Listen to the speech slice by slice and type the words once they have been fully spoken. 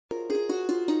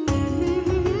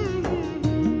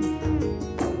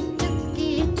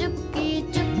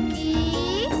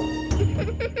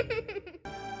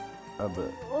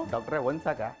ಡಾಕ್ಟ್ರೆ ಒಂದು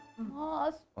ಸಾಕ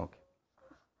ಓಕೆ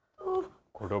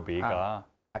ಕೊಡೋ ಬೇಗ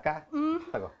ಅಕ್ಕ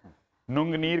ತಗೋ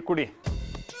ನುಂಗ್ ನೀರು ಕುಡಿ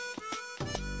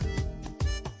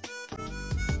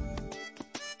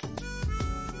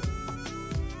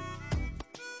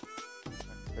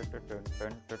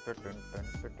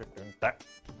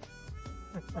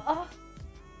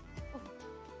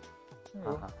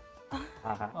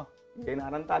ಏನು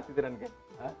ಅನಂತ ಆಗ್ತಿದೆ ನನಗೆ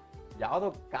ಯಾವ್ದೋ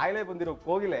ಕಾಯಿಲೆ ಬಂದಿರೋ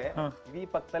ಕೋಗಿಲೆ ಇಡೀ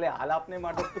ಪಕ್ಕದಲ್ಲೇ ಆಲಾಪನೆ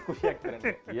ಮಾಡೋಷ್ಟು ಖುಷಿ ಆಗ್ತದೆ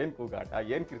ನನಗೆ. ಏನ್ ಕೂಗಾಟ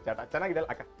ಏನ್ ಕಿರ್ಚಾಟ ಚೆನ್ನಾಗಿದೆ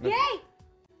ಅಕ್ಕ.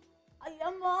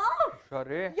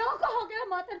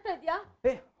 ಮಾತಾಡ್ತಾ ಇದ್ಯಾ?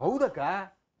 ಏ ಹೌದಕ್ಕ,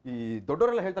 ಈ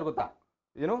ದೊಡ್ಡವರೆಲ್ಲ ಹೇಳ್ತಾರೆ ಗೊತ್ತಾ,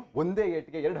 ಏನು ಒಂದೇ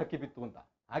ಏಟಿಗೆ 2 ಹಕ್ಕಿ ಬಿತ್ತು ಅಂತ.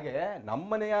 ಹಾಗೆ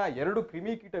ನಮ್ಮನೆಯ 2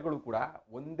 ಕ್ರಿಮಿ ಕೀಟಗಳು ಕೂಡ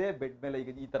ಒಂದೇ ಬೆಡ್ ಮೇಲೆ ಈಗ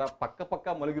ಈ ತರ ಪಕ್ಕ ಪಕ್ಕ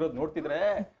ಮಲಗಿರೋದು ನೋಡ್ತಿದ್ರೆ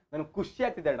ನನಗೆ ಖುಷಿ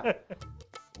ಆಗ್ತಿದೆ ಅಣ್ಣ.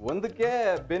 ಒಂದಕ್ಕೆ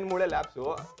ಬೆನ್ಮೂಳೆ labs,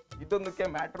 ಇದೊಂದಕ್ಕೆ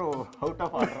matter out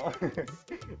of order.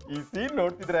 ಈ ಸೀನ್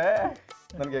ನೋಡ್ತಿದ್ರೆ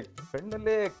ನನಗೆ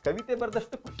ಕಣ್ಣಲ್ಲೇ ಕವಿತೆ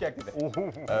ಬರೆದಷ್ಟು ಖುಷಿ ಆಗ್ತಿದೆ.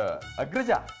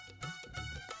 ಅಗ್ರಜ,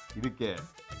 ಇದಕ್ಕೆ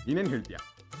ನೀನೇನ್ ಹೇಳ್ತೀಯ?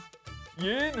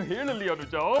 ಏನು ಹೇಳಲಿ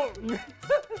ಅನುಜ?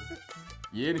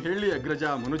 ಏನ್ ಹೇಳಿ ಅಗ್ರಜ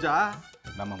ಮನುಜ,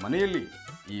 ನಮ್ಮ ಮನೆಯಲ್ಲಿ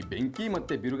ಈ ಬೆಂಕಿ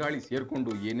ಮತ್ತೆ ಬಿರುಗಾಳಿ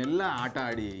ಸೇರ್ಕೊಂಡು ಏನೆಲ್ಲ ಆಟ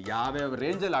ಆಡಿ ಯಾವ್ಯಾವ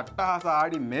ರೇಂಜಲ್ಲಿ ಅಟ್ಟಹಾಸ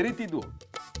ಆಡಿ ಮೆರಿತಿದ್ವು.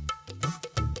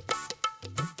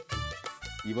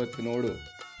 ಇವತ್ತು ನೋಡು,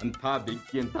 ಅಂಥ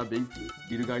ಬೆಂಕಿ ಅಂತ ಬೆಂಕಿ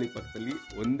ಬಿರುಗಾಳಿ ಪಕ್ಕದಲ್ಲಿ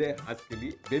ಒಂದೇ ಹಾಸಿಗೆಯಲ್ಲಿ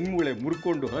ಬೆನ್ಮೂಳೆ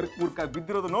ಮುರ್ಕೊಂಡು ಹರ್ಕ್ ಮುರ್ಕ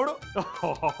ಬಿದ್ದಿರೋದು ನೋಡು.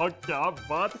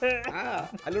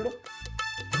 ಅಲ್ಲೋಡು,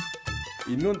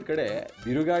 ಇನ್ನೊಂದು ಕಡೆ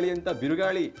ಬಿರುಗಾಳಿ ಅಂತ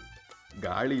ಬಿರುಗಾಳಿ,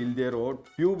 ಗಾಳಿ ಇಲ್ದೇ ಇರೋ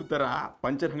ಟ್ಯೂಬ್ ತರ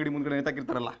ಪಂಚರ್ ಅಂಗಡಿ ಮುಂದ್ಗಡೆ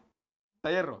ನೇತಾಕಿರ್ತಾರಲ್ಲ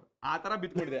ಟೈರ್, ಆ ತರ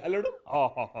ಬಿತ್ಕೊಂಡಿದೆ ಅಲ್ಲೋಡು.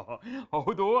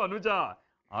 ಹೌದು ಅನುಜ,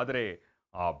 ಆದ್ರೆ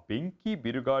ಆ ಬೆಂಕಿ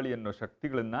ಬಿರುಗಾಳಿ ಅನ್ನೋ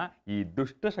ಶಕ್ತಿಗಳನ್ನ ಈ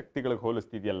ದುಷ್ಟ ಶಕ್ತಿಗಳಿಗೆ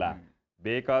ಹೋಲಿಸ್ತಿದ್ಯಲ್ಲ.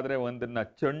 ಬೇಕಾದ್ರೆ ಒಂದನ್ನ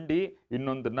ಚಂಡಿ,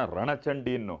 ಇನ್ನೊಂದನ್ನ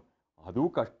ರಣಚಂಡಿ ಅನ್ನು. ಅದು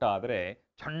ಕಷ್ಟ ಆದ್ರೆ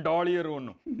ಚಂಡಾಳಿಯರು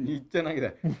ಅನ್ನು. ಚೆನ್ನಾಗಿದೆ.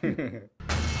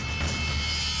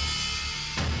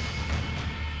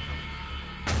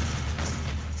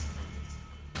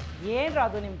 ಏನ್ರ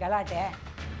ಅದು ನಿಮ್ ಗಲಾಟೆ?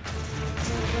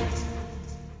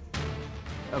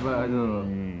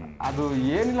 ಅದು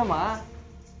ಏನಿಲ್ಲಮ್ಮ,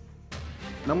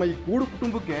 ನಮ್ಮ ಈ ಕೂಡು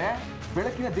ಕುಟುಂಬಕ್ಕೆ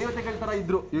ಬೆಳಕಿನ ದೇವತೆಗಳ ತರ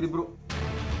ಇದ್ರು ಇವರಿಬ್ರು.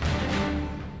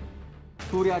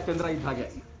 ಸೂರ್ಯ ಚಂದ್ರ ಇದ್ದ ಹಾಗೆ.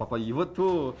 ಪಾಪ ಇವತ್ತು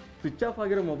ಸ್ವಿಚ್ ಆಫ್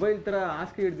ಆಗಿರೋ ಮೊಬೈಲ್ ತರ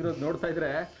ಹಾಸಿಗೆ ಹಿಡ್ದಿರೋದು ನೋಡ್ತಾ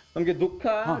ಇದ್ರೆ ನಮ್ಗೆ ದುಃಖ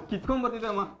ಕಿತ್ಕೊಂಡ್ ಬರ್ತಿದೆ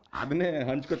ಅಮ್ಮ. ಅದನ್ನೇ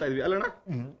ಹಂಚ್ಕೋತಾ ಇದ್ವಿ ಅಲ್ಲಣ್ಣ.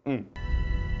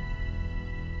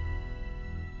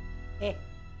 ಏ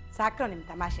ಸಾಕ್ರೋ ನಿಮ್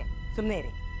ತಮಾಷೆ, ಸುಮ್ಮನೆ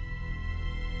ಇರಿ.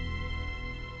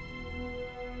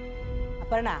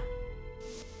 ಅಪರ್ಣ,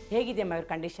 ಹೇಗಿದೆಯಮ್ಮ ಇವ್ರ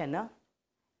ಕಂಡೀಷನ್ನು?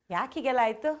 ಯಾಕೆ ಹೀಗೆಲ್ಲ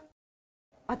ಆಯ್ತು?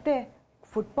 ಅತ್ತೆ,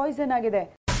 ಫುಡ್ ಪಾಯ್ಸನ್ ಆಗಿದೆ,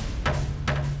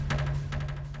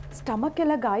 ಸ್ಟಮಕ್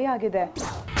ಎಲ್ಲ ಗಾಯ ಆಗಿದೆ.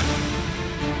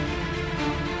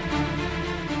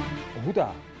 ಹೌದಾ?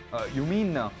 ಯು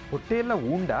ಮೀನ್ ಹೊಟ್ಟೆ ಎಲ್ಲ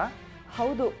ಉಂಡ?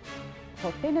 ಹೌದು,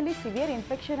 ಹೊಟ್ಟೆನಲ್ಲಿ ಸಿವಿಯರ್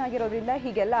ಇನ್ಫೆಕ್ಷನ್ ಆಗಿರೋದ್ರಿಂದ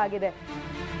ಹೀಗೆಲ್ಲ ಆಗಿದೆ.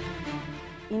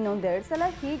 ಇನ್ನೊಂದೆರಡು ಸಲ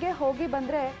ಹೀಗೆ ಹೋಗಿ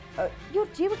ಬಂದ್ರೆ ಇವ್ರ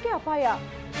ಜೀವಕ್ಕೆ ಅಪಾಯ.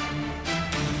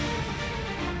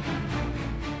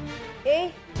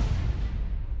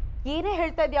 ಏನೇ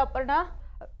ಹೇಳ್ತಾ ಇದೀಯ ಅಪರ್ಣ?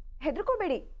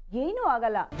 ಹೆದರ್ಕೋಬೇಡಿ, ಏನೂ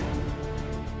ಆಗಲ್ಲ.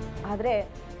 ಆದ್ರೆ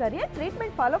ಸರಿಯಾಗಿ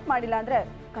ಟ್ರೀಟ್ಮೆಂಟ್ ಫಾಲೋ ಅಪ್ ಮಾಡಿಲ್ಲ ಅಂದ್ರೆ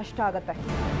ಕಷ್ಟ ಆಗತ್ತೆ.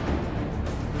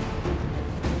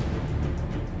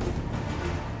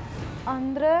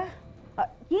 ಅಂದ್ರೆ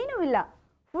ಏನೂ ಇಲ್ಲ,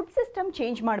 ಫುಡ್ ಸಿಸ್ಟಮ್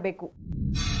ಚೇಂಜ್ ಮಾಡಬೇಕು.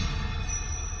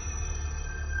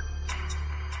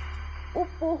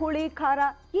 ಉಪ್ಪು ಹುಳಿ ಖಾರ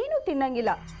ಏನೂ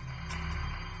ತಿನ್ನಂಗಿಲ್ಲ.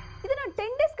 ಇದನ್ನ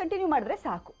 10 days ಕಂಟಿನ್ಯೂ ಮಾಡಿದ್ರೆ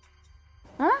ಸಾಕು.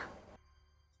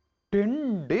 10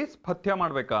 days ಪಥ್ಯ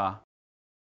ಮಾಡ್ಬೇಕಾ?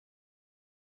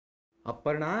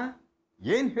 ಅಪ್ಪರ್ಣ,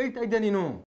 ಏನ್ ಹೇಳ್ತಾ ಇದ್ಯಾ ನೀನು?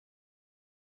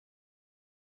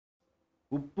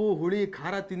 ಉಪ್ಪು ಹುಳಿ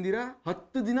ಖಾರ ತಿಂದಿರ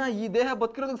 10 ದಿನ ಈ ದೇಹ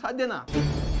ಬದುಕಿರೋದಕ್ಕೆ ಸಾಧ್ಯನಾ?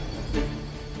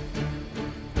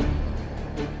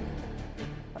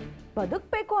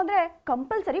 ಬದುಕಬೇಕು ಅಂದ್ರೆ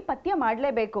ಕಂಪಲ್ಸರಿ ಪಥ್ಯ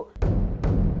ಮಾಡಲೇಬೇಕು.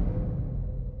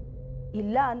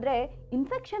 ಇಲ್ಲ ಅಂದ್ರೆ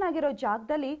ಇನ್ಫೆಕ್ಷನ್ ಆಗಿರೋ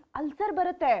ಜಾಗದಲ್ಲಿ ಅಲ್ಸರ್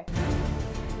ಬರುತ್ತೆ.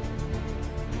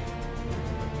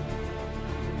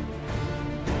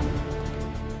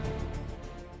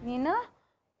 ನೀನಾ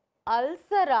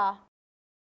ಅಲ್ಸರಾ?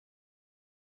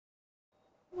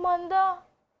 ಮಂದ,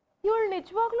 ಇವಳು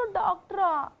ನಿಜವಾಗ್ಲೂ ಡಾಕ್ಟ್ರಾ?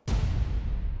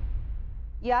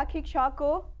 ಯಾಕೆ ಹೀಗೆ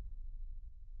ಶಾಕು?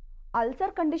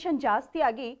 ಅಲ್ಸರ್ ಕಂಡೀಷನ್ ಜಾಸ್ತಿ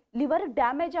ಆಗಿ ಲಿವರ್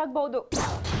ಡ್ಯಾಮೇಜ್ ಆಗಬಹುದು.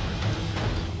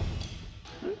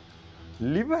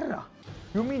 ಲಿವರ್?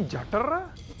 ಯು ಮೀನ್ ಜಠರ?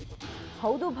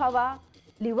 ಹೌದು ಭಾವ,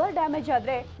 ಲಿವರ್ ಡ್ಯಾಮೇಜ್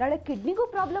ಆದ್ರೆ ನಾಳೆ ಕಿಡ್ನಿಗೂ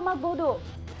ಪ್ರಾಬ್ಲಮ್ ಆಗಬಹುದು.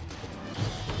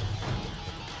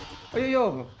 ಅಯ್ಯೋ,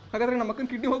 ಹಾಗಾದ್ರೆ ನಮ್ಮ ಅಕ್ಕನ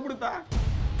ಕಿಡ್ನಿ ಹೋಗ್ಬಿಡುತ್ತಾ?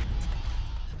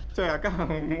 ಅಕ್ಕ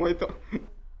ಹೋಯ್ತು.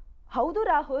 ಹೌದು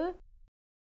ರಾಹುಲ್,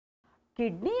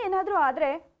 ಕಿಡ್ನಿ ಏನಾದ್ರೂ ಆದ್ರೆ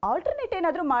ಆಲ್ಟರ್ನೇಟ್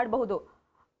ಏನಾದ್ರೂ ಮಾಡಬಹುದು.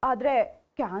 ಆದ್ರೆ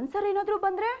ಕ್ಯಾನ್ಸರ್ ಏನಾದ್ರೂ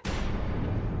ಬಂದ್ರೆ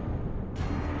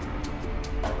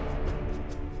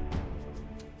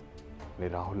ಲೇ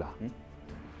ರಾಹುಲ,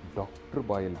 ಡಾಕ್ಟರ್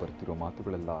ಬಾಯಲ್ಲಿ ಬರ್ತಿರೋ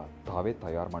ಮಾತುಗಳೆಲ್ಲ ತಾವೇ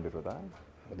ತಯಾರು ಮಾಡಿರೋದಾ?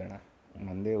 ಹೌದಣ್ಣ,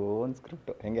 ನಂದೇ ಓನ್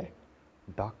ಸ್ಕ್ರಿಪ್ಟ್. ಹೆಂಗೆ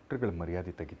ಡಾಕ್ಟರ್ಗಳ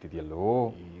ಮರ್ಯಾದೆ ತೆಗಿತಿದೆಯಲ್ಲೋ?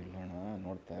 ಇಲ್ಲಣ್ಣ,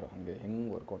 ನೋಡ್ತಾ ಇರೋ ಹಾಗೆ ಹೆಂಗೆ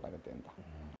ವರ್ಕೌಟ್ ಆಗುತ್ತೆ ಅಂತ.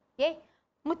 ಏ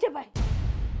ಮುಚ್ಚೆ ಬಾಯ್,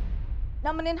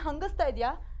 ನಮ್ಮನೇನು ಹಂಗಿಸ್ತಾ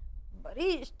ಇದೆಯಾ? ಬರೀ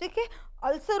ಇಷ್ಟಕ್ಕೆ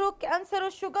ಅಲ್ಸರು, ಕ್ಯಾನ್ಸರು,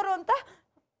 ಶುಗರು ಅಂತ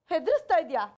ಹೆದರಿಸ್ತಾ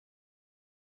ಇದೆಯಾ?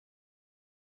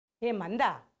 ಏ ಮಂದ,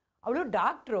 ಅವಳು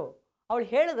ಡಾಕ್ಟ್ರು, ಅವಳು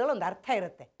ಹೇಳಿದ್ರಲ್ಲಿ ಒಂದು ಅರ್ಥ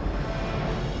ಇರುತ್ತೆ.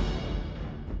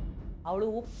 ಅವಳು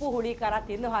ಉಪ್ಪು ಹುಳಿ ಖಾರ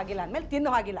ತಿನ್ನೋ ಹಾಗಿಲ್ಲ ಅಂದಮೇಲೆ ತಿನ್ನೋ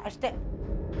ಹಾಗಿಲ್ಲ ಅಷ್ಟೇ.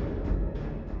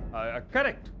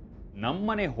 ಕರೆಕ್ಟ್.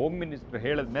 ನಮ್ಮನೆ ಹೋಮ್ ಮಿನಿಸ್ಟರ್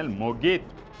ಹೇಳಿದ್ಮೇಲೆ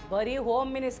ಮುಗೀತು. ಬರೀ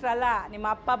ಹೋಮ್ ಮಿನಿಸ್ಟರ್ ಅಲ್ಲ, ನಿಮ್ಮ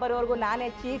ಅಪ್ಪ ಬರೋವರೆಗೂ ನಾನೇ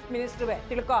ಚೀಫ್ ಮಿನಿಸ್ಟ್ರುವೆ,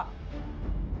 ತಿಳ್ಕೊ.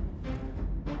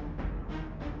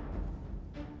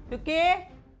 ಚುಕ್ಕಿ,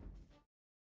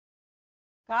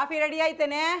 ಕಾಫಿ ರೆಡಿ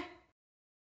ಆಯ್ತೇನೆ?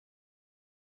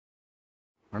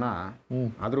 ಅಣ್ಣ,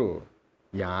 ಆದರೂ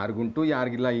ಯಾರಿಗುಂಟು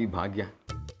ಯಾರಿಗಿಲ್ಲ ಈ ಭಾಗ್ಯ.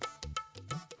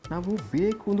 ನಾವು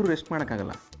ಬೇಕು ಅಂದ್ರೂ ರೆಸ್ಟ್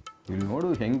ಮಾಡೋಕ್ಕಾಗಲ್ಲ. ಇಲ್ಲಿ ನೋಡು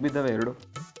ಹೆಂಗೆ ಬಿದ್ದಾವೆ ಎರಡು.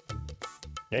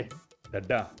 ಏ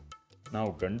ದಡ್ಡ, ನಾವು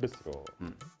ಗಂಡಸರು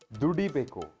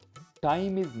ದುಡಿಬೇಕು.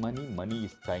 Time is money, money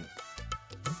is time.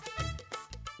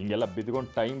 ಹಿಂಗೆಲ್ಲ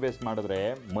ಬಿದ್ಕೊಂಡು ಟೈಮ್ ವೇಸ್ಟ್ ಮಾಡಿದ್ರೆ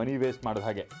ಮನಿ ವೇಸ್ಟ್ ಮಾಡೋದು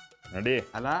ಹಾಗೆ. ನಡಿ.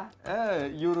 ಅಲ್ಲ,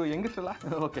 ಇವರು ಹೆಂಗಸ್ರಲ್ಲ.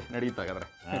 ಓಕೆ, ನಡೀತಾಗಾದ್ರೆ.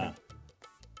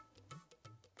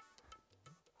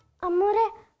 ಅಮ್ಮೋರೆ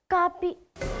ಕಾಪಿ.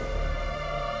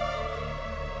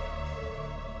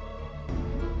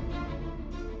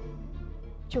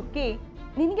 ಚುಕ್ಕಿ,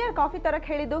 ನಿನ್ಗೆ ಕಾಫಿ ತರಕ್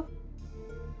ಹೇಳಿದ್ದು?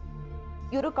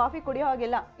 ಇವರು ಕಾಫಿ ಕುಡಿಯೋ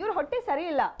ಹಾಗಿಲ್ಲ, ಇವ್ರ ಹೊಟ್ಟೆ ಸರಿ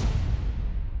ಇಲ್ಲ.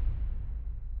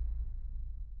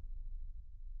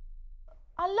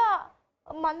 ಅಲ್ಲ,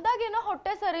 ಮಂದಾಗೇನೋ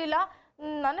ಹೊಟ್ಟೆ ಸರಿ ಇಲ್ಲ,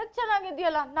 ನನಗೆ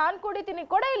ಚೆನ್ನಾಗಿದೆಯಲ್ಲ, ನಾನು ಕುಡಿತೀನಿ,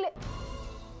 ಕೊಡ ಇಲ್ಲಿ.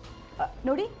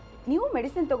 ನೋಡಿ, ನೀವು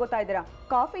ಮೆಡಿಸಿನ್ ತಗೋತಾ ಇದ್ದೀರಾ,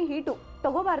 ಕಾಫಿ ಹೀಟು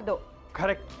ತಗೋಬಾರ್ದು.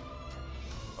 ಕರೆಕ್ಟ್.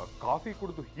 ಕಾಫಿ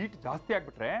ಕುಡಿದು ಹೀಟ್ ಜಾಸ್ತಿ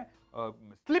ಆಗ್ಬಿಟ್ರೆ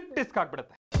ಸ್ಲಿಪ್ ಡಿಸ್ಕ್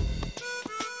ಆಗ್ಬಿಡತ್ತೆ.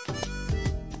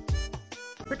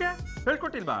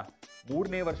 ಹೇಳ್ಕೊಟ್ಟಿಲ್ವಾ?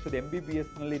 3ನೇ ವರ್ಷದ MBBS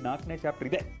ನಲ್ಲಿ 4ನೇ ಚಾಪ್ಟರ್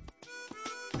ಇದೆ.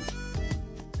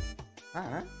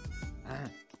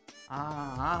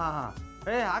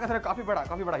 ಹಾಗಾದ್ರೆ ಕಾಫಿ ಬೇಡ,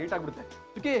 ಕಾಫಿ ಬೇಡ, ಹೀಟ್ ಆಗ್ಬಿಡುತ್ತೆ.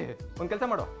 ಚುಕ್ಕಿ, ಒಂದು ಕೆಲಸ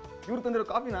ಮಾಡು, ಇವ್ರು ತಂದಿರೋ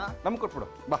ಕಾಫಿನ ನಮ್ಗೆ ಕೊಟ್ಬಿಡು.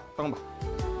 ಬಾ, ತಗೊಂಬ.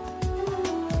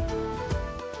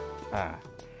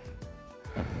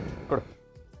 ಕೊಡು.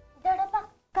 ದೊಡ್ಡಪ್ಪ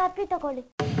ಕಾಪಿ ತಗೊಳ್ಳಿ.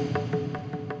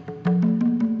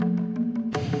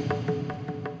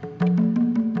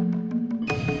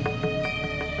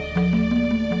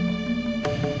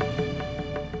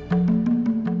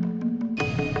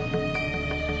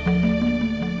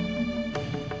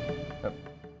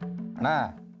 ಅಣ್ಣ,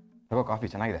 ತಗೋ ಕಾಫಿ,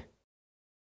 ಚೆನ್ನಾಗಿದೆ.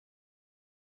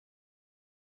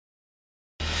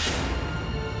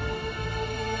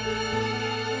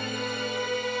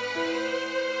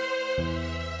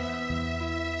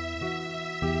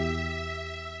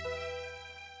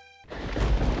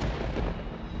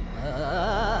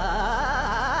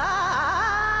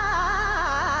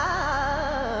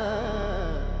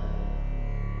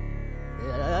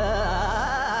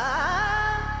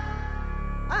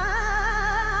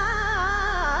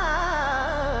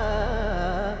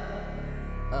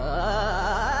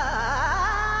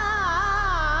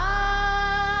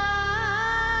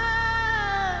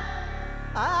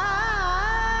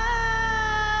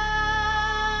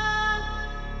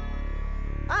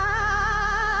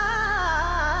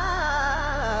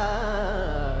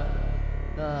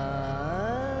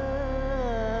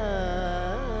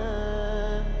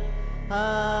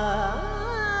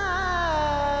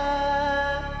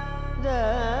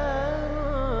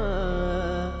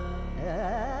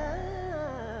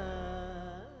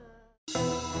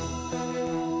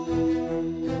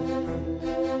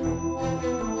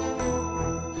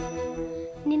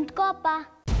 ನಿಂತ್ಕೋ ಅಪ್ಪ.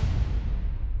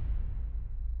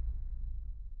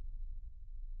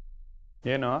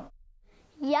 ಏನೋ?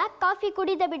 ಯಾಕೆ ಕಾಫಿ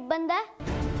ಕುಡಿದ ಬಿಟ್ಟು ಬಂದೆ?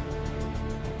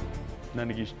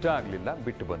 ನನಗಿಷ್ಟ ಆಗಲಿಲ್ಲ,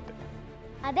 ಬಿಟ್ಟು ಬಂದೆ.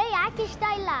 ಅದೇ ಯಾಕೆ ಇಷ್ಟ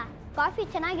ಇಲ್ಲ? ಕಾಫಿ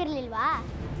ಚೆನ್ನಾಗಿರ್ಲಿಲ್ವಾ?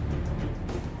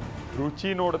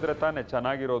 ರುಚಿ ನೋಡಿದ್ರೆ ತಾನೇ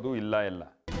ಚೆನ್ನಾಗಿರೋದು, ಇಲ್ಲ ಎಲ್ಲ.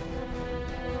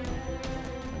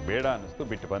 ಬೇಡ ಅನ್ನಿಸ್ತು,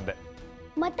 ಬಿಟ್ಟು ಬಂದೆ.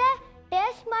 ಮತ್ತೆ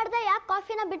ಟೇಸ್ಟ್ ಮಾಡ್ದೆ ಯಾಕೆ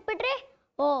ಕಾಫಿನ ಬಿಟ್ಬಿಟ್ರಿ?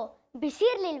 ಓ, ಬಿಸಿ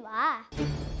ಇರ್ಲಿಲ್ವಾ?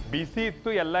 ಬಿಸಿ ಇತ್ತು,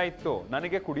 ಎಲ್ಲ ಇತ್ತು,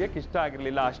 ನನಗೆ ಕುಡಿಯಕ್ಕೆ ಇಷ್ಟ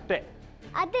ಆಗಿರ್ಲಿಲ್ಲ ಅಷ್ಟೇ.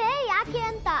 ಅದೇ ಯಾಕೆ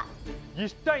ಅಂತ.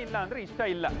 ಇಷ್ಟ ಇಲ್ಲ ಅಂದ್ರೆ ಇಷ್ಟ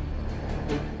ಇಲ್ಲ,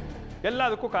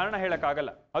 ಎಲ್ಲದಕ್ಕೂ ಕಾರಣ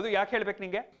ಹೇಳಕ್ಕಾಗಲ್ಲ. ಅದು ಯಾಕೆ ಹೇಳ್ಬೇಕು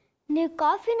ನಿಂಗೆ? ನೀವು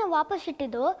ಕಾಫಿನ ವಾಪಸ್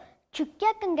ಇಟ್ಟಿದ್ದು ಚುಕ್ಕಿ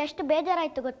ಅಕ್ಕಂಗೆ ಎಷ್ಟು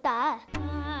ಬೇಜಾರಾಯ್ತು ಗೊತ್ತಾ?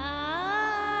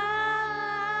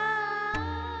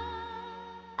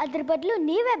 ಅದ್ರ ಬದಲು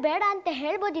ನೀವೇ ಬೇಡ ಅಂತ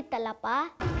ಹೇಳ್ಬೋದಿತ್ತಲ್ಲಪ್ಪ.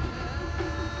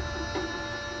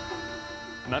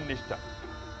 ನನ್ನ ಇಷ್ಟ,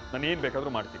 ನಾನು ಏನು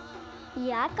ಬೇಕಾದರೂ ಮಾಡ್ತೀನಿ.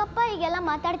 ಯಾಕಪ್ಪ ಈಗೆಲ್ಲ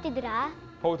ಮಾತಾಡ್ತಿದ್ದೀರಾ?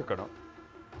 ಹೌದು ಕಣೋ,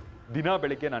 ದಿನ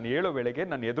ಬೆಳಿಗ್ಗೆ ನಾನು ಹೇಳೋ ವೇಳೆಗೆ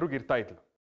ನನ್ನ ಎದುರುಗಿರ್ತಾ ಇದ್ಲು.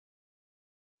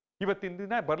 ಇವತ್ತಿನ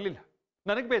ದಿನ ಬರಲಿಲ್ಲ,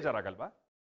 ನನಗೆ ಬೇಜಾರಾಗಲ್ವಾ?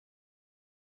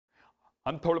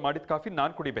 ಅಂಥವಳು ಮಾಡಿದ ಕಾಫಿ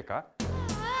ನಾನು ಕುಡಿಬೇಕಾ?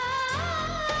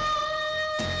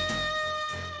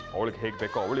 ಅವಳಿಗೆ ಹೇಗೆ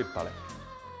ಬೇಕೋ ಅವಳು ಇರ್ತಾಳೆ,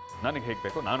 ನನಗೆ ಹೇಗೆ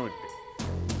ಬೇಕೋ ನಾನು ಇರ್ತೀನಿ.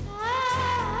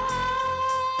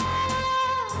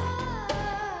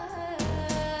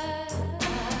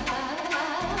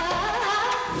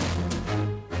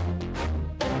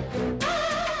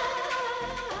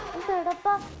 ದೊಡ್ಡಪ್ಪ,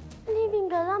 ನೀವ್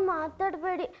ಹಿಂಗೆಲ್ಲ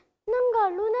ಮಾತಾಡಬೇಡಿ, ನಂಗೆ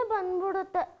ಅಳುನೇ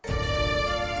ಬಂದ್ಬಿಡುತ್ತೆ.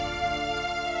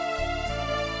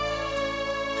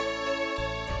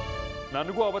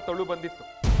 ನನಗೂ ಅವತ್ತಳು ಬಂದಿತ್ತು.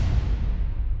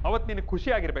 ಅವತ್ತು ನಿನಗೆ ಖುಷಿ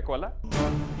ಆಗಿರ್ಬೇಕು ಅಲ್ಲ?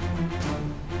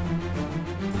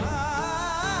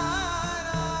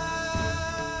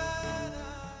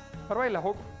 ಪರವಾಗಿಲ್ಲ,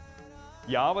 ಹೋಗು.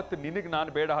 ಯಾವತ್ತು ನಿನಗೆ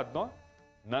ನಾನು ಬೇಡ ಆದ್ನೋ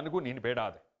ನನಗೂ ನೀನು ಬೇಡ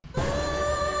ಆದೆ.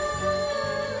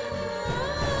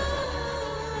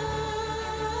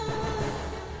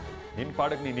 ನಿನ್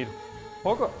ಪಾಡಗ್ ನೀನಿರು,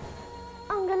 ಹೋಗು.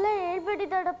 ಹಂಗೆಲ್ಲ ಹೇಳ್ಬೇಡಿ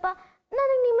ದೊಡ್ಡಪ್ಪ,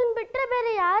 ನನಗೆ ನಿಮ್ಮನ್ ಬಿಟ್ರೆ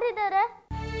ಬೇರೆ ಯಾರಿದ್ದಾರೆ?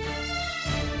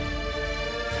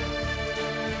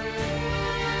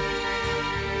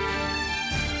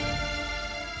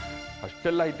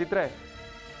 ಅಷ್ಟೆಲ್ಲ ಇದ್ದಿದ್ರೆ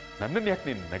ನನ್ನನ್ನು ಯಾಕೆ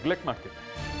ನೀನು ನೆಗ್ಲೆಕ್ಟ್ ಮಾಡ್ತಿದ್ದೆ?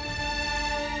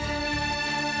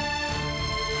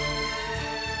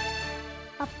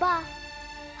 ಅಪ್ಪ,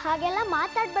 ಹಾಗೆಲ್ಲ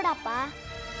ಮಾತಾಡ್ಬೇಡಪ್ಪ.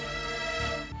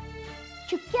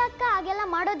 ಚುಕ್ಕಿ ಅಕ್ಕ ಹಾಗೆಲ್ಲ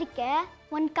ಮಾಡೋದಿಕ್ಕೆ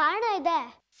ಒಂದು ಕಾರಣ ಇದೆ.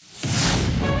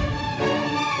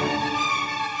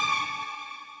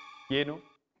 ಏನು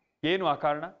ಏನು ಆ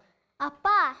ಕಾರಣ? ಅಪ್ಪ,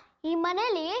 ಈ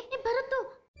ಮನೇಲಿ ಬರುತ್ತು.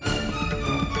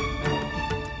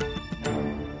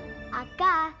 ಅಕ್ಕ,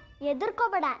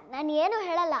 ಎದುರ್ಕೋಬೇಡ, ನಾನು ಏನು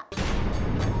ಹೇಳಲ್ಲ.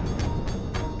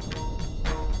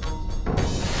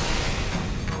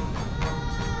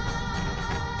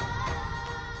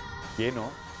 ಏನು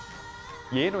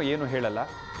ಏನು ಏನು ಹೇಳಲ್ಲ?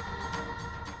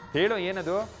 ಹೇಳೋ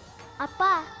ಏನದು? ಅಪ್ಪ,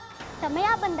 ಸಮಯ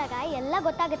ಬಂದಾಗ ಎಲ್ಲ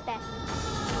ಗೊತ್ತಾಗುತ್ತೆ.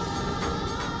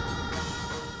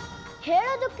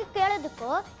 ಹೇಳೋದಕ್ಕೆ ಕೇಳೋದಕ್ಕೂ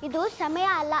ಇದು ಸಮಯ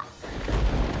ಅಲ್ಲ.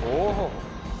 ಓಹೋ,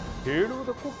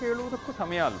 ಹೇಳುವುದಕ್ಕೂ ಕೇಳುವುದಕ್ಕೂ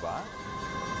ಸಮಯ ಅಲ್ವಾ?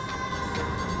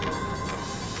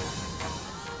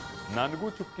 ನನಗೂ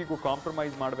ಚುಕ್ಕಿಗೂ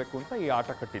ಕಾಂಪ್ರಮೈಸ್ ಮಾಡಬೇಕು ಅಂತ ಈ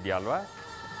ಆಟ ಕಟ್ಟಿದ್ಯಾ ಅಲ್ವಾ?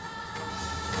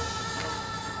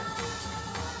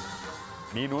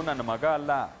 ನೀನು ನನ್ನ ಮಗ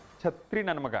ಅಲ್ಲ, ಛತ್ರಿ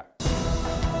ನನ್ನ ಮಗ.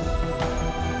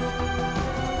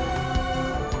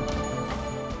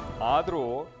 ಆದರೂ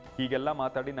ಹೀಗೆಲ್ಲ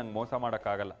ಮಾತಾಡಿ ನಂಗೆ ಮೋಸ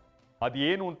ಮಾಡೋಕ್ಕಾಗಲ್ಲ.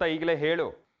 ಅದೇನು ಅಂತ ಈಗಲೇ ಹೇಳು.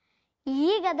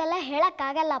 ಈಗ ಅದೆಲ್ಲ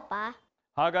ಹೇಳಕ್ಕಾಗಲ್ಲಪ್ಪ.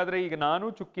 ಹಾಗಾದ್ರೆ ಈಗ ನಾನು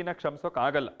ಚುಕ್ಕಿನ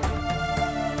ಕ್ಷಮಿಸೋಕ್ಕಾಗಲ್ಲ.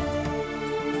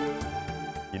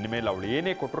 ಇನ್ಮೇಲೆ ಅವಳು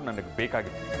ಏನೇ ಕೊಟ್ಟರು ನನಗೆ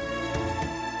ಬೇಕಾಗಿದೆ.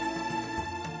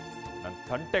 ನನ್ನ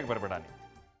ತಂಟೆಗೆ ಬರಬೇಡ ನೀ.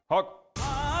 ಹೋಗ್.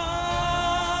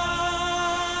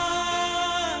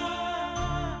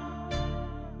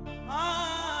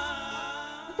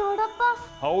 ದೊಡ್ಡಪ್ಪ,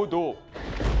 ಹೌದು,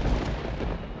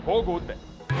 ಹೋಗುತ್ತೆ.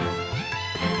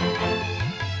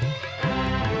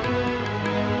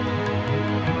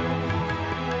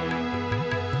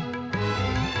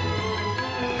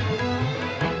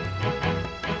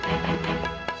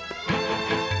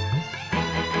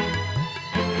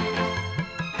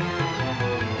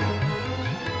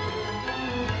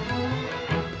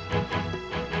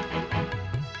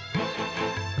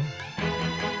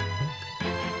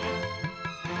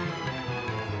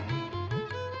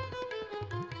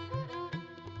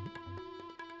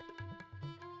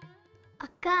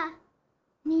 ಅಕ್ಕ,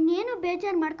 ನೀನೇನು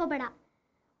ಬೇಜಾರು ಮಾಡ್ಕೋಬೇಡ.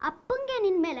 ಅಪ್ಪಂಗೆ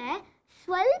ನಿನ್ನ ಮೇಲೆ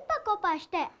ಸ್ವಲ್ಪ ಕೋಪ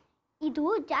ಅಷ್ಟೇ. ಇದು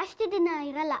ಜಾಸ್ತಿ ದಿನ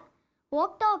ಇರಲ್ಲ.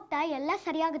 ಹೋಗ್ತಾ ಹೋಗ್ತಾ ಎಲ್ಲ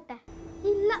ಸರಿಯಾಗುತ್ತೆ.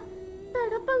 ಇಲ್ಲ,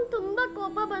 ದೊಡ್ಡಪ್ಪಂಗೆ ತುಂಬ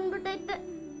ಕೋಪ ಬಂದ್ಬಿಟ್ಟೈತೆ.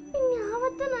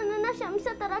 ಇನ್ಯಾವತ್ತೂ ನನ್ನನ್ನು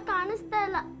ಕ್ಷಮಿಸೋ ಥರ ಕಾಣಿಸ್ತಾ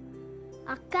ಇಲ್ಲ.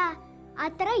 ಅಕ್ಕ, ಆ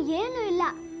ಥರ ಏನೂ ಇಲ್ಲ.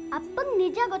 ಅಪ್ಪಂಗೆ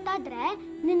ನಿಜ ಗೊತ್ತಾದ್ರೆ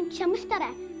ನಿನ್ಗೆ ಕ್ಷಮಿಸ್ತಾರೆ.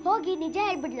 ಹೋಗಿ ನಿಜ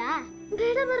ಹೇಳ್ಬಿಡ್ಲಾ?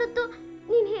 ಬೇಡ ಬರುತ್ತು,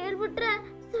 ನೀನು ಹೇಳ್ಬಿಟ್ರೆ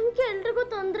ನಮಗೆ ಎಲ್ರಿಗೂ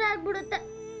ತೊಂದರೆ ಆಗ್ಬಿಡುತ್ತೆ.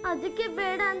 ಅದಕ್ಕೆ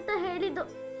ಬೇಡ ಅಂತ ಹೇಳಿದ್ದು.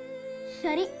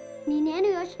 ಸರಿ, ನೀನೇನು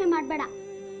ಯೋಚನೆ ಮಾಡಬೇಡ.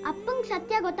 ಅಪ್ಪಂಗೆ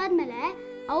ಸತ್ಯ ಗೊತ್ತಾದ್ಮೇಲೆ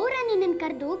ಅವರ ನಿನ್ನನ್ನು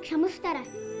ಕರೆದು ಕ್ಷಮಿಸ್ತಾರೆ.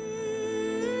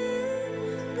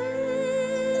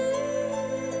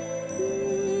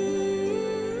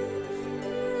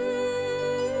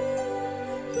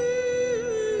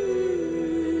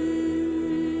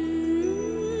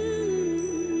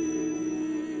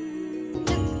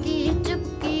 ಚುಕ್ಕಿ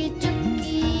ಚುಕ್ಕಿ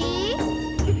ಚುಕ್ಕಿ.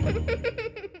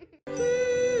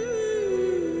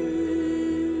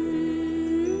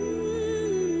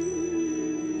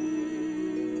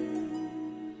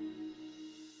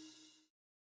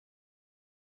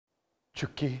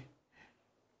 ಚುಕ್ಕಿ,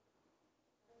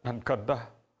 ನನ್ನ ಕದ್ದ,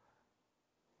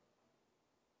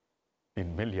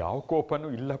 ಇನ್ಮೇಲೆ ಯಾವ ಕೋಪನೂ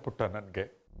ಇಲ್ಲ ಪುಟ್ಟ ನನಗೆ.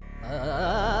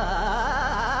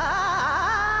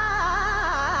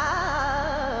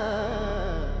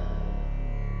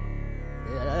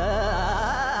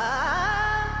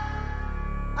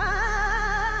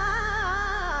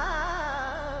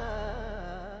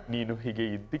 ಹೀಗೆ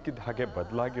ಇದ್ದಕ್ಕಿದ್ದ ಹಾಗೆ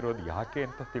ಬದಲಾಗಿರೋದು ಯಾಕೆ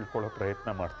ಅಂತ ತಿಳ್ಕೊಳ್ಳೋ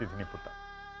ಪ್ರಯತ್ನ ಮಾಡ್ತಿದ್ದೀನಿ ಪುಟ್ಟ.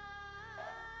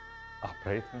 ಆ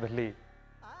ಪ್ರಯತ್ನದಲ್ಲಿ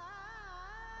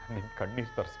ನಿನ್ನ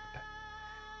ಕಣ್ಣೀರು ತರಿಸ್ಬಿಟ್ಟೆ.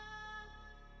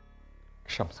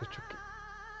 ಕ್ಷಮಿಸು ಚುಕ್ಕಿ,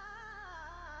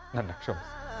 ನನ್ನ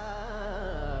ಕ್ಷಮಿಸು.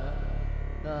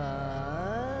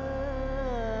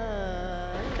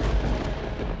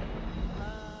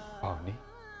 ಪಾವನಿ,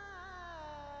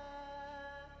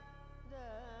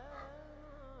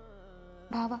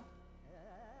 ಭಾವ,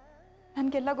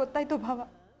 ನನಗೆಲ್ಲ ಗೊತ್ತಾಯ್ತು ಭಾವ.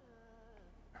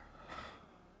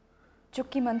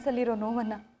 ಚುಕ್ಕಿ ಮನಸ್ಸಲ್ಲಿರೋ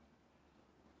ನೋವನ್ನು,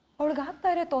 ಅವಳಿಗಾಗ್ತಾ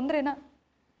ಇರೋ ತೊಂದರೆನ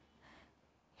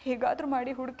ಹೇಗಾದರೂ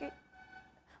ಮಾಡಿ ಹುಡುಕಿ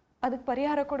ಅದಕ್ಕೆ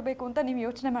ಪರಿಹಾರ ಕೊಡಬೇಕು ಅಂತ ನೀವು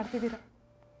ಯೋಚನೆ ಮಾಡ್ತಿದ್ದೀರ.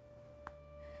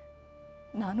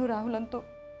 ನಾನು ರಾಹುಲ್ ಅಂತೂ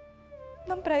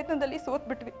ನಮ್ಮ ಪ್ರಯತ್ನದಲ್ಲಿ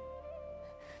ಸೋತ್ಬಿಟ್ವಿ.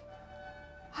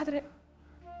 ಆದರೆ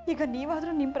ಈಗ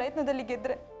ನೀವಾದರೂ ನಿಮ್ಮ ಪ್ರಯತ್ನದಲ್ಲಿ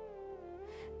ಗೆದ್ದರೆ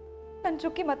ನನ್ನ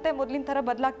ಚುಕ್ಕಿ ಮತ್ತೆ ಮೊದಲಿನ ಥರ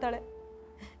ಬದಲಾಗ್ತಾಳೆ,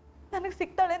 ನನಗೆ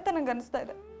ಸಿಗ್ತಾಳೆ ಅಂತ ನಂಗೆ ಅನಿಸ್ತಾ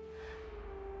ಇದೆ.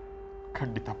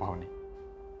 ಖಂಡಿತ ಪಾವನಿ,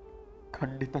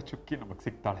 ಖಂಡಿತ ಚುಕ್ಕಿ ನಮಗೆ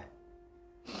ಸಿಗ್ತಾಳೆ.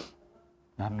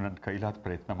 ನಾನು ನನ್ನ ಕೈಲಾದ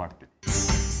ಪ್ರಯತ್ನ ಮಾಡ್ತೀನಿ.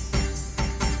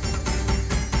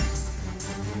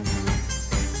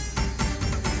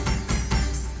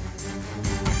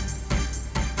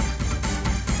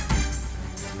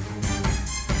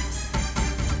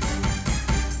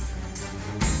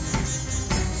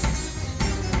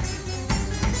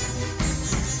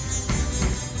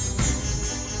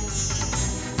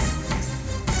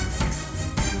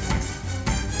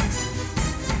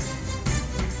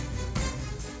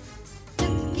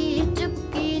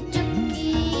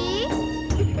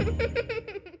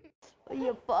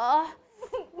 ಅಯ್ಯಪ್ಪ,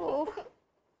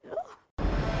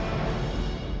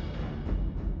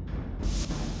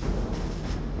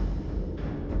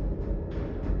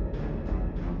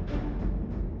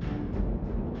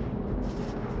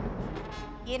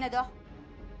 ಏನದು?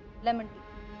 Lemon tea.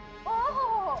 ಓಹೋ,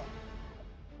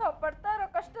 ನಾವು ಪಡ್ತಾ ಇರೋ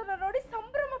ಕಷ್ಟನ ನೋಡಿ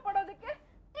ಸಂಭ್ರಮ ಪಡೋದಕ್ಕೆ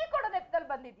ಟೀ ಕೊಡೋ ನೆಪದಲ್ಲಿ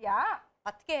ಬಂದಿದ್ಯಾ?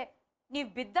 ಅದಕ್ಕೆ ನೀವು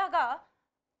ಬಿದ್ದಾಗ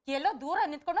ಎಲ್ಲೋ ದೂರ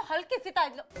ನಿಂತ್ಕೊಂಡು ಹಲ್ಕಿ ಸಿತಾ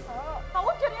ಇದ್ಲು.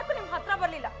 ಸೌಜನ್ಯಕ್ಕೂ ನಿಮ್ ಹತ್ರ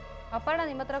ಬರ್ಲಿಲ್ಲ. ಅಪ್ಪಣ್ಣ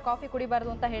ನಿಮ್ಮ ಹತ್ರ ಕಾಫಿ ಕುಡಿಬಾರ್ದು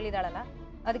ಅಂತ ಹೇಳಿದಾಳಲ್ಲ,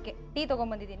 ಅದಕ್ಕೆ ಟೀ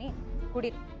ತಗೊಂಡ್ಬಂದಿದ್ದೀನಿ, ಕುಡಿ.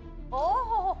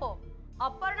 ಓಹೋ,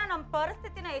 ಅಪ್ಪರ್ಣ ನಮ್ಮ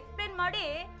ಪರಿಸ್ಥಿತಿನ ಎಕ್ಸ್ಪ್ಲೇನ್ ಮಾಡಿ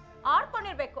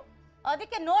ಆಡ್ಕೊಂಡಿರ್ಬೇಕು,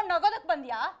 ಅದಕ್ಕೆ ನೋಡ್ ನಗೋದಕ್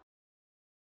ಬಂದ್ಯಾ?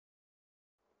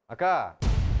 ಅಕ್ಕ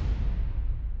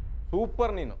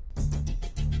ಸೂಪರ್ ನೀನು.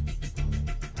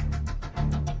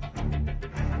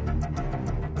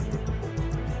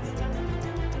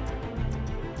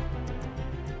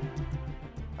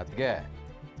 ಅದಕ್ಕೆ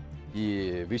ಈ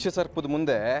ವಿಷ ಸರ್ಪದ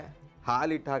ಮುಂದೆ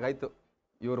ಹಾಲಿಟ್ಟ ಹಾಗಾಯ್ತು,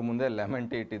 ಇವ್ರ ಮುಂದೆ ಲೆಮನ್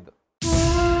ಟೀ ಇಟ್ಟಿದ್ದು.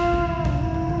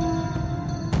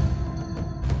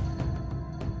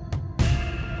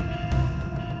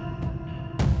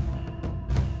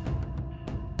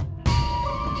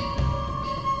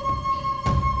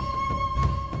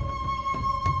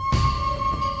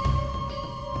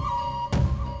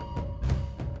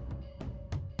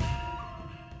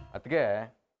 ಅದಕ್ಕೆ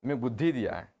ನಿಮಗೆ ಬುದ್ಧಿ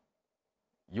ಇದೆಯಾ?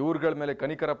 ಇವ್ರಗಳ ಮೇಲೆ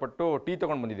ಕನಿಕರ ಪಟ್ಟು ಟೀ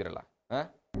ತಗೊಂಡು ಬಂದಿದ್ದೀರಲ್ಲ,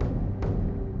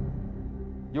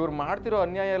 ಇವ್ರು ಮಾಡ್ತಿರೋ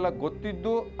ಅನ್ಯಾಯ ಎಲ್ಲ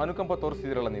ಗೊತ್ತಿದ್ದು ಅನುಕಂಪ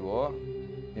ತೋರಿಸ್ತಿದ್ದೀರಲ್ಲ ನೀವು.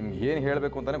 ನಿಮ್ಗೆ ಏನು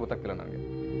ಹೇಳಬೇಕು ಅಂತಾನೆ ಗೊತ್ತಾಗ್ತಿಲ್ಲ ನನಗೆ.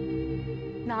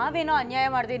 ನಾವೇನೋ ಅನ್ಯಾಯ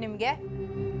ಮಾಡಿದ್ವಿ ನಿಮ್ಗೆ?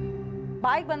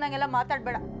 ಬಾಯಿಗೆ ಬಂದಂಗೆಲ್ಲ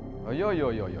ಮಾತಾಡ್ಬೇಡ. ಅಯ್ಯೋ ಅಯ್ಯೋ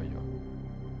ಅಯ್ಯೋ ಅಯ್ಯೋ,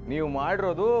 ನೀವು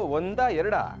ಮಾಡಿರೋದು ಒಂದಾ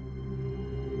ಎರಡಾ?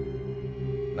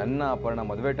 ನನ್ನ ಅಪರ್ಣ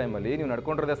ಮದುವೆ ಟೈಮಲ್ಲಿ ನೀವು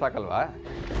ನಡ್ಕೊಂಡಿರೋದೇ ಸಾಕಲ್ವಾ?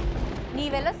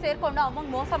 ನೀವೆಲ್ಲ ಸೇರ್ಕೊಂಡು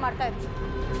ಅಮ್ಮಂಗೆ ಮೋಸ ಮಾಡ್ತಾ ಇದ್ವಿ,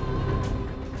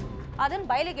 ಅದನ್ನ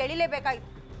ಬಯಲಿಗೆ ಎಳಿಲೇಬೇಕಾಯ್ತು,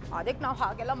 ಅದಕ್ಕೆ ನಾವು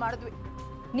ಹಾಗೆಲ್ಲ ಮಾಡಿದ್ವಿ.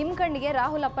 ನಿಮ್ಮ ಕಣ್ಣಿಗೆ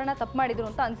ರಾಹುಲ್ ಅಪ್ಪಣ್ಣ ತಪ್ಪು ಮಾಡಿದ್ರು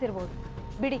ಅಂತ ಅನ್ಸಿರ್ಬೋದು,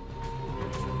 ಬಿಡಿ.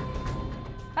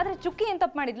 ಆದರೆ ಚುಕ್ಕಿ ಏನು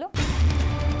ತಪ್ಪು ಮಾಡಿದ್ಲು?